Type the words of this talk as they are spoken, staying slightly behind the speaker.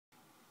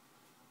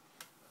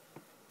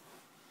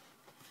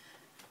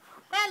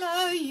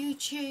Hello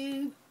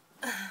YouTube.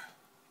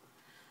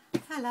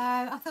 Hello,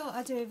 I thought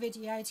I'd do a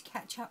video to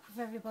catch up with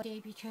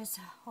everybody because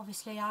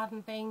obviously I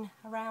haven't been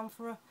around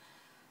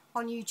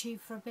on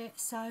YouTube for a bit,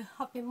 so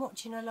I've been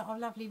watching a lot of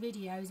lovely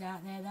videos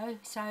out there though,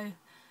 so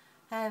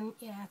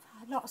yeah,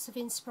 lots of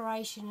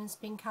inspiration has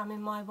been coming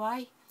my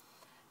way.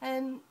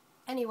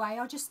 Anyway,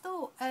 I just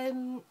thought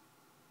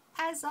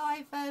as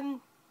I've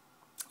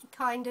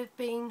kind of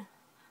been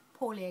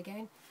poorly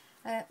again,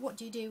 what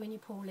do you do when you're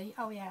poorly?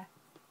 Oh yeah,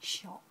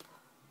 shop.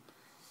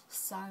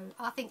 So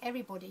I think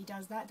everybody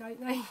does that, don't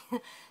they?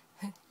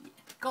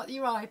 Got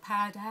your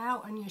iPad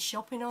out and you're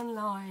shopping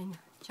online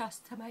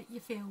just to make you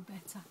feel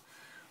better.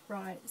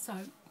 Right,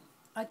 so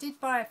I did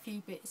buy a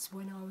few bits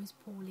when I was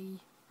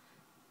poorly,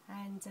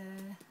 and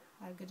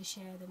I'm going to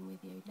share them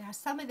with you. Now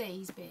some of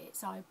these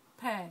bits I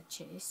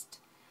purchased,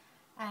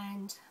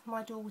 and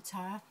my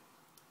daughter,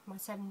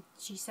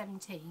 she's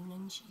 17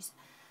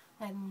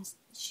 and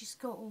she's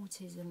got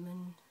autism,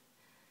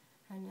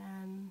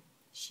 and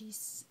she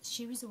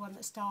was the one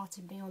that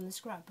started me on the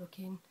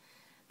scrapbooking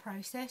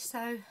process.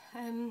 So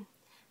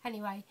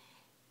anyway,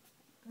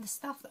 the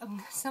stuff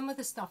some of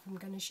the stuff I'm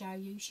going to show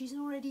you, she's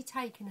already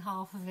taken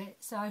half of it,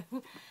 so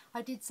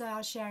I did say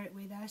I'll share it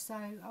with her, so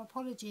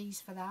apologies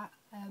for that.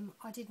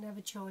 I didn't have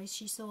a choice,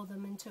 she saw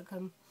them and took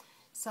them,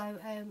 so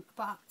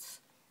but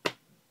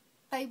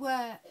they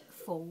were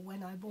full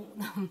when I bought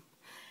them.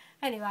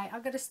 Anyway,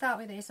 I'm going to start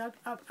with this. I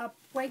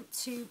went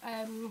to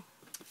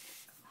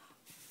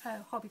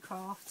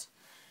Hobbycraft,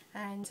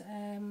 and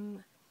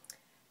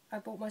I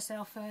bought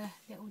myself a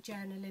little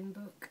journaling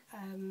book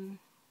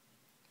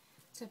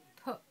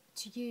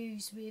to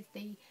use with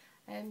the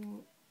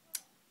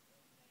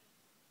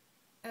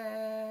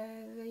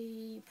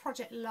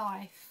Project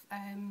Life.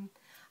 I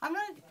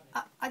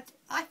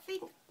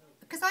think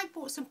because I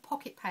bought some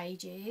pocket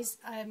pages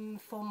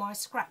for my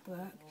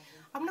scrapbook,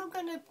 I'm not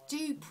going to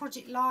do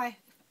Project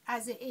Life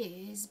as it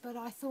is, but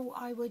I thought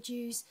I would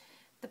use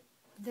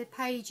the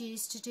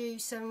pages to do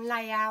some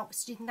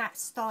layouts in that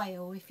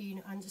style, if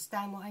you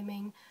understand what I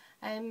mean,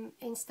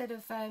 instead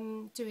of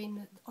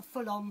doing a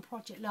full-on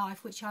Project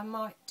Life, which I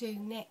might do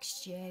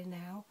next year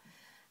now.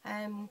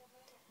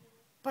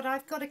 But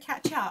I've got to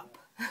catch up.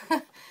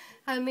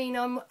 I mean,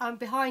 I'm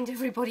behind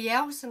everybody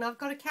else, and I've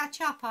got to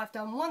catch up. I've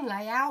done one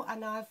layout,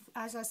 and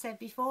as I said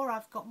before,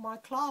 I've got my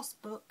class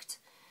booked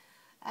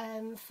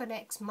for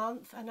next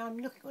month, and I'm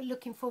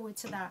looking forward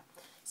to that.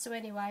 So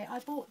anyway, I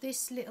bought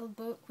this little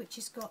book which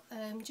has got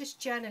just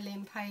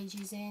journaling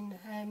pages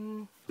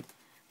in,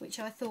 which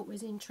I thought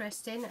was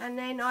interesting, and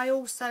then I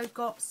also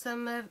got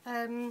some of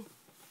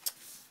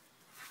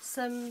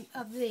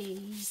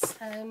these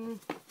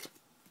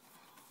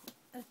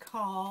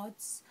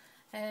cards.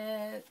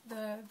 I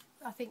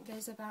think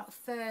there's about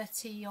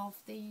 30 of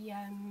the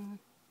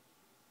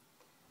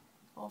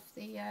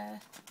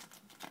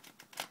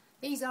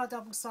these are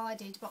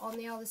double-sided, but on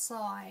the other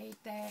side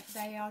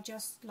they are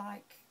just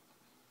like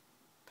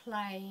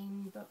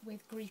plain but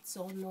with grids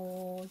on,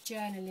 or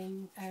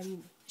journaling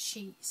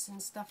sheets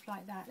and stuff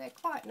like that. They're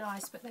quite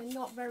nice, but they're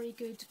not very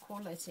good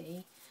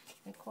quality.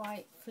 They're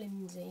quite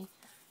flimsy,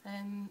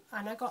 and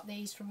I got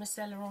these from a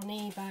seller on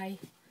eBay,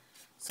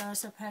 so I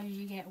suppose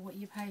you get what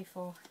you pay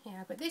for.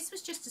 Yeah, but this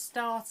was just a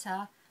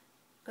starter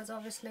because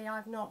obviously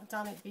I've not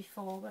done it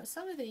before, but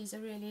some of these are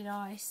really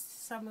nice.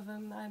 Some of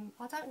them,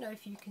 I don't know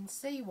if you can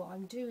see what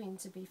I'm doing,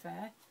 to be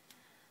fair,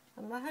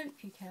 and I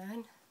hope you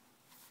can.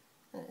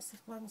 This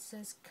one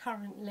says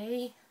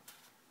currently,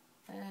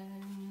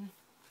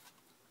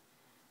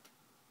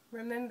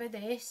 remember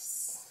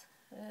this,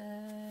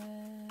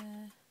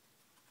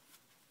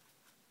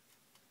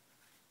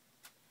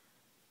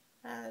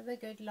 the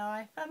good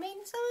life. I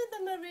mean, some of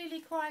them are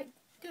really quite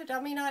good. I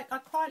mean, I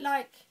quite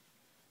like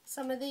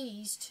some of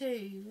these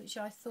too, which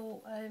I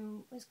thought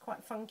was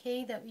quite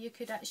funky, that you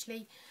could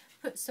actually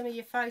put some of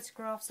your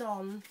photographs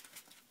on.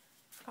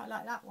 Quite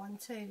like that one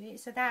too.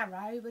 It's an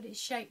arrow, but it's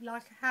shaped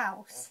like a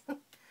house. I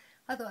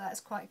thought that was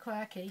quite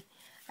quirky.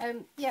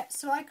 Yeah,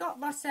 so I got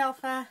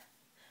myself a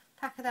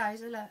pack of those.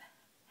 Look,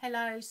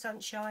 hello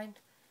sunshine,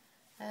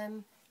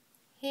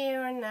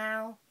 here and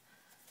now,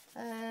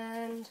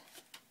 and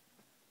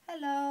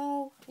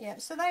hello. Yeah,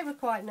 so they were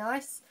quite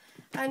nice,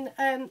 and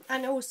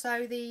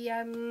also the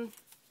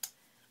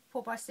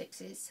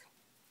 4x6s.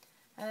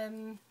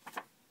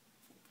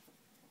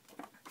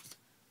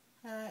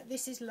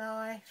 This is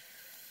life.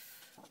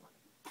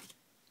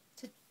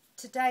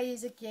 Today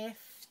is a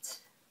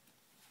gift.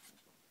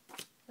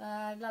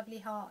 Lovely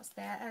hearts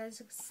there. As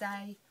I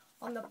say,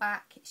 on the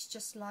back it's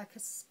just like a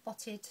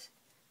spotted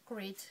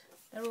grid.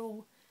 They're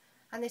all,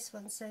 and this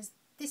one says,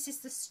 "This is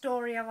the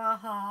story of our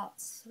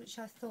hearts," which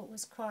I thought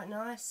was quite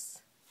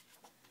nice.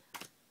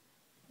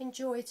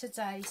 Enjoy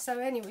today. So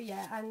anyway,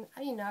 yeah, and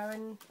you know,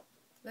 and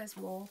there's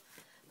more,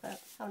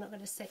 but I'm not going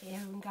to sit here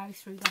and go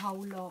through the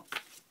whole lot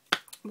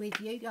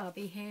with you. I'll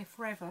be here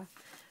forever.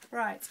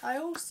 Right, I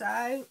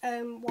also,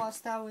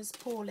 whilst I was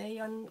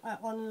poorly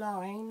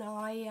online,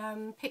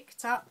 I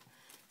picked up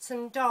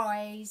some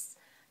dies,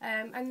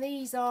 and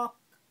these are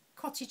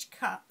cottage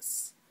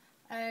cuts.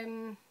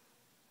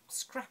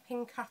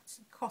 Scrapping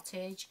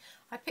Cottage.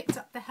 I picked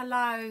up the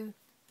Hello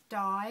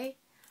die,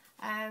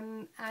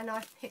 and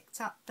I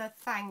picked up the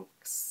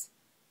Thanks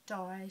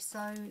die, so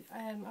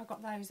I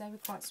got those. They were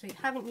quite sweet.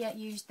 Haven't yet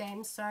used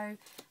them, so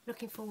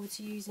looking forward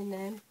to using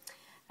them.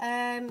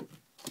 And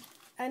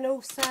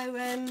also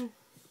went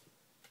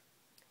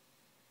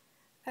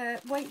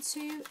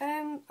to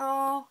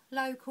our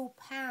local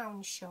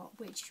pound shop,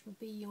 which would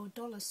be your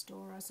dollar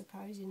store, I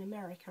suppose, in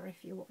America,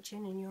 if you're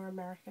watching and you're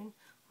American,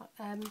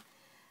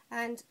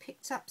 and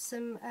picked up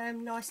some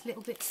nice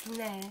little bits from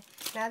there.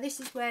 Now this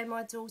is where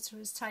my daughter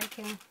has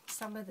taken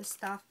some of the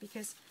stuff,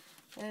 because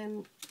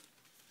I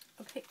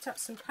picked up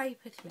some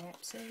paper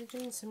clips. So they're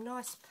doing some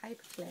nice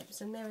paper clips,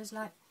 and there was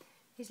like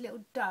these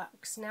little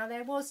ducks. Now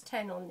there was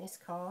 10 on this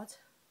card,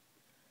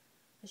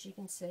 as you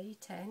can see,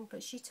 10,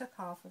 but she took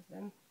half of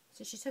them.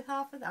 So she took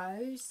half of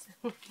those.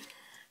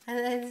 And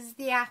then there's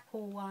the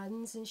apple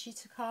ones, and she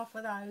took half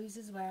of those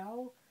as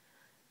well.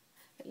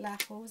 Little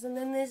apples. And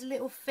then there's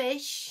little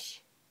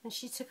fish, and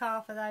she took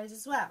half of those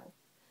as well.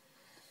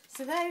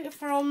 So they're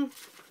from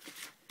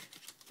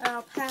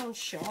our pound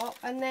shop.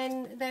 And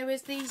then there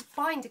was these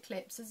binder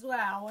clips as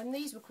well, and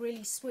these were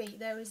really sweet.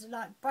 There was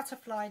like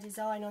butterfly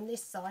design on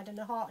this side and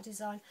a heart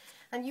design,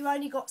 and you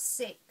only got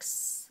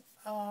 6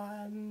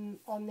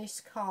 on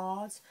this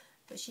card,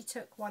 but she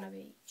took 1 of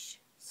each.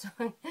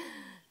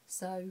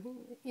 So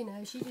you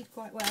know, she did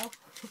quite well.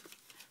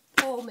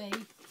 For me.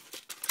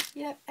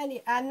 Yep.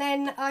 And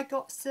then I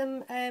got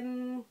some.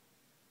 I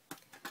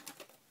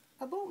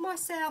bought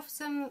myself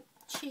some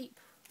cheap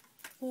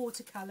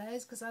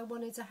watercolours, because I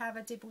wanted to have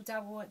a dibble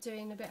dabble at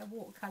doing a bit of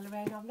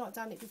watercolouring. I've not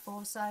done it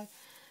before, so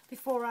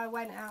before I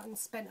went out and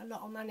spent a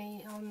lot of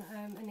money on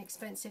an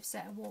expensive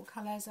set of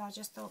watercolours, I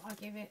just thought I'd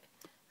give it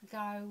a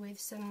go with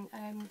some.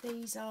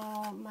 These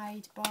are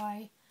made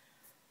by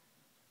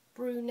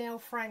Brunel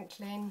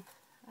Franklin,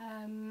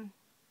 and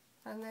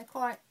they're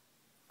quite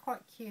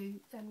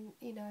cute, and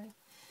you know,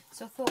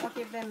 so I thought I'd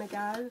give them a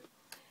go.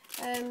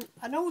 And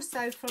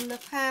also from the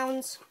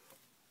pound,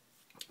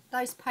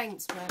 those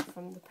paints were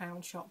from the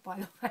pound shop, by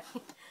the way.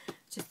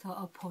 Just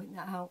thought I'd point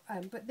that out.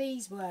 But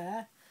these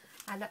were,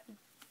 and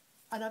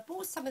I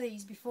bought some of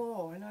these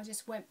before, and I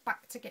just went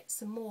back to get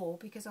some more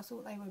because I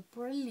thought they were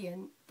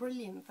brilliant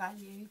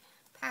value.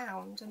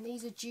 Pound, and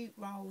these are jute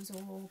rolls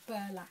or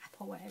burlap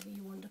or whatever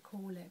you want to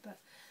call it, but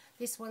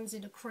this one's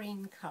in a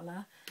cream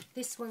colour,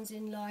 this one's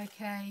in like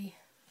a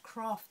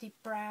crafty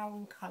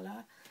brown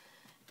colour,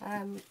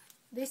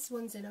 this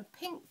one's in a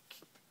pink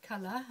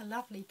colour, a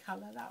lovely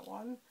colour, that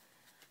one,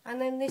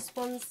 and then this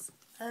one's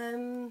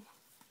a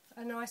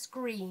nice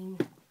green.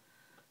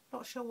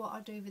 Not sure what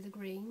I'll do with the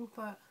green,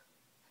 but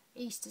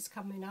Easter's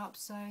coming up,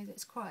 so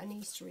that's quite an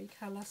Eastery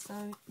colour,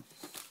 so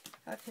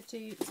I could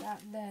do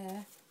that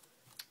there.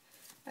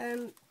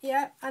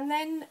 Yeah, and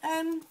then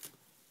I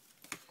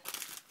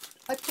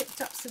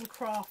picked up some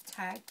craft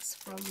tags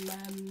from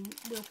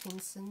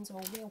Wilkinson's, or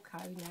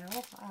Wilco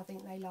now, I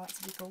think they like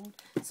to be called,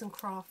 some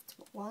craft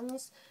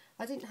ones.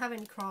 I didn't have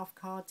any craft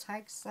card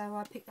tags, so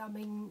I picked, I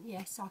mean,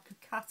 yes, I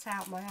could cut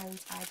out my own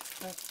tags,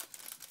 but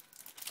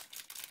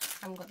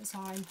I haven't got the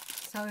time,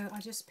 so I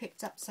just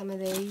picked up some of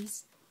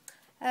these.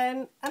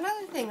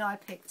 Another thing I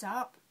picked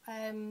up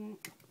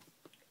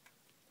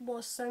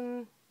was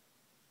some,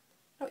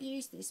 not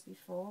used this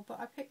before, but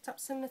I picked up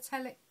some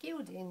metallic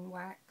gilding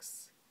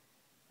wax.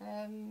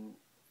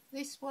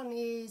 This one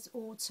is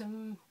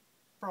autumn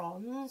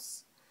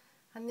bronze,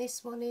 and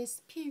this one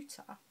is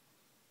pewter.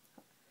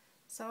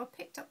 So I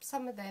picked up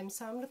some of them,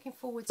 so I'm looking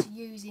forward to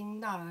using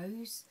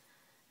those.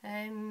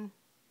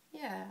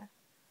 Yeah,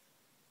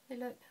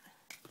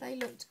 they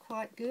looked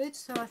quite good,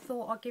 so I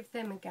thought I'd give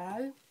them a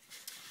go.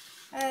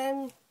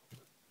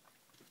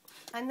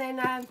 And then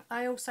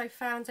I also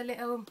found a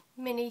little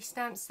mini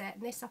stamp set,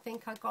 and this I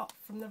think I got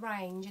from the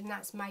range, and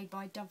that's made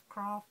by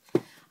Dovecraft.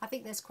 I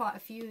think there's quite a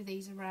few of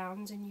these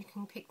around, and you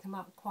can pick them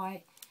up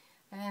quite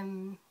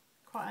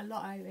a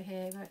lot over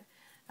here. But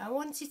I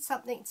wanted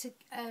something to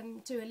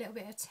do a little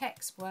bit of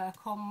text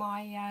work on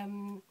my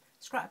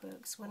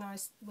scrapbooks when I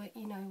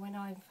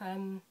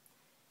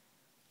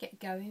get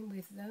going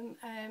with them.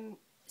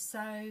 So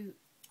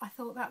I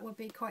thought that would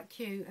be quite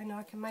cute, and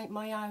I can make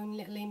my own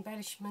little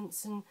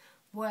embellishments and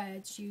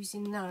words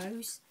using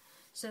those,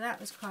 so that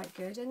was quite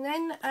good. And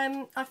then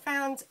I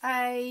found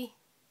a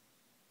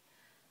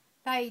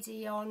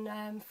lady on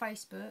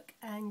Facebook,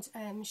 and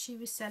she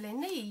was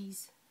selling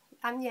these,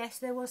 and yes,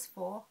 there was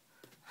 4.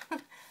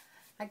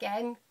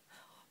 Again,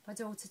 my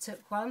daughter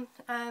took one.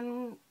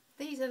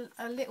 These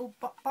are little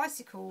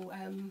bicycle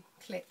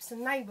clips,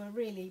 and they were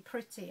really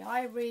pretty.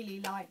 I really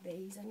like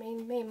these. I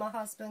mean, me and my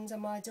husband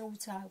and my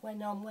daughter,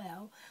 when I'm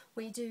well,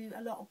 we do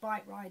a lot of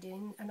bike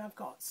riding, and I've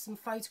got some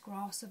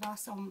photographs of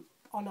us on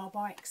our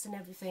bikes and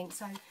everything,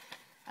 so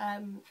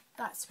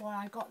that's why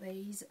I got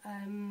these.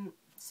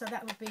 So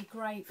that would be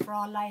great for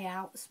our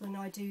layouts when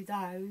I do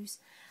those.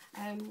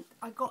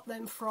 I got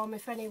them from,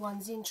 if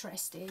anyone's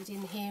interested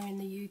in here in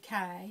the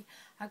UK,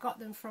 I got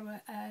them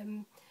from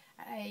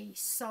a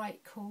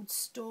site called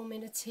Storm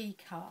in a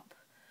Teacup.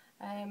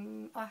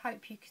 I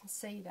hope you can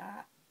see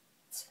that.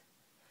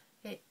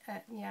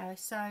 Yeah,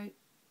 so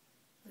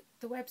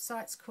the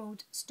website's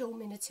called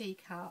Storm in a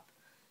Teacup,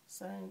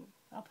 so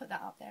I'll put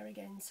that up there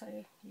again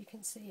so you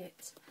can see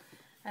it.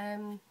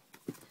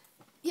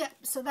 Yeah,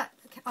 so that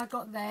I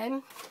got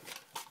them,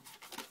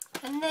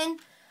 and then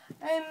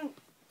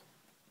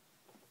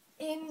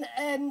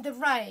in the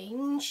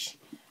range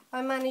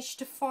I managed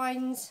to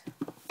find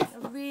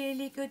a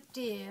really good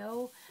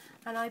deal,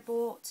 and I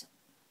bought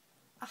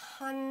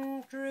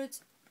 100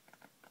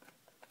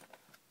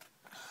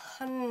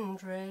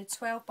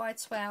 12 by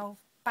 12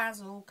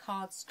 Basil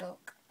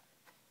cardstock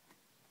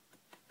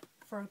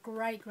for a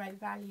great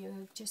value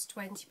of just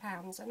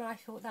 £20, and I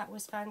thought that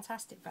was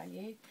fantastic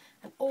value,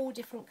 and all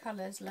different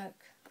colours. Look,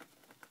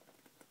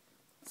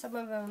 some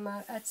of them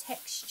are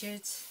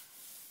textured,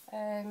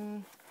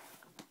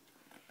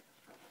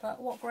 but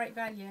what great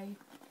value.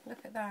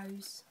 Look at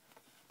those.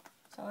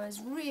 So I was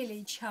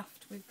really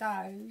chuffed with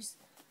those.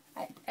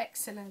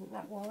 Excellent,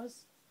 that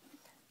was.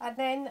 And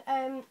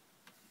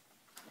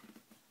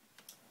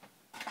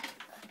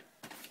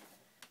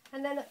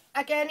then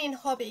again in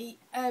hobby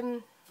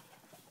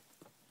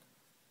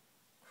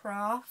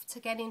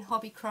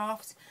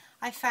craft,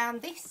 I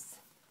found this,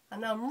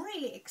 and I'm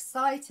really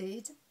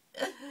excited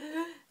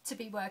to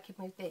be working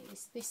with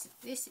this.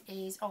 This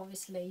is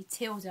obviously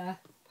Tilda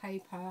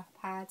paper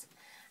pad,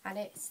 and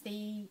it's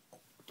the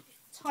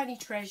Tiny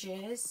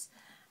Treasures,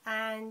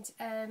 and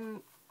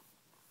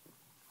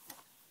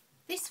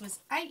this was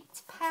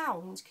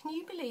 £8. Can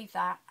you believe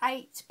that?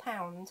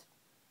 £8.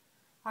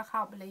 I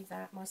can't believe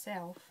that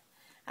myself.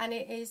 And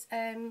it is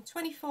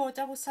 24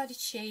 double-sided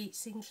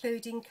sheets,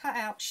 including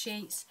cut-out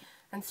sheets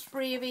and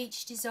 3 of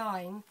each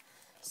design.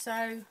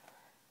 So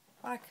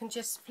I can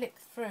just flick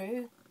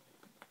through.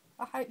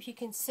 I hope you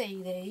can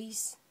see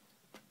these.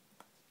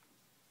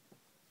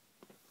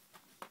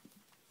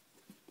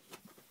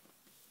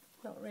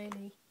 Not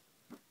really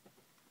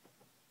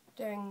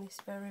doing this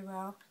very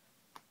well.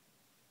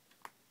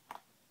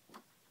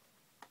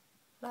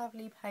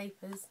 Lovely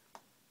papers.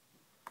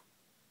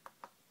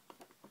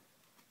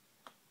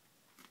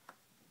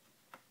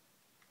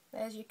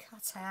 There's your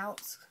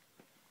cutouts.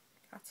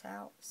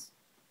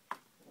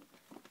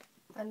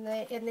 And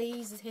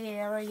these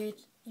here are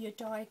your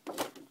die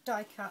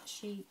cut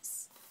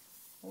sheets,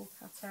 all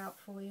cut out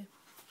for you.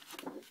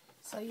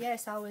 So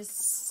yes, I was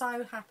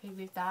so happy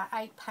with that.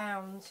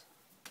 £8.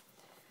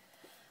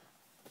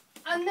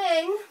 And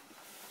then,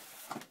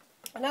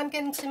 I'm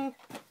going to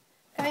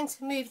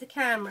move the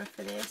camera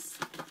for this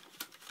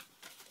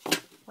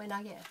when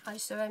I get home.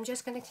 So I'm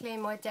just going to clear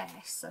my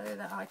desk so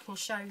that I can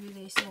show you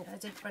this in a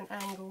different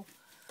angle.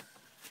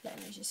 Let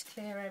me just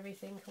clear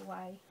everything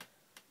away.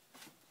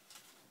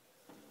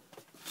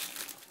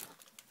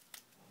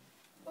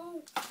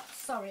 Oh,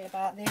 sorry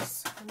about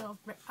this.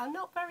 I'm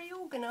not very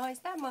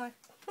organised, am I?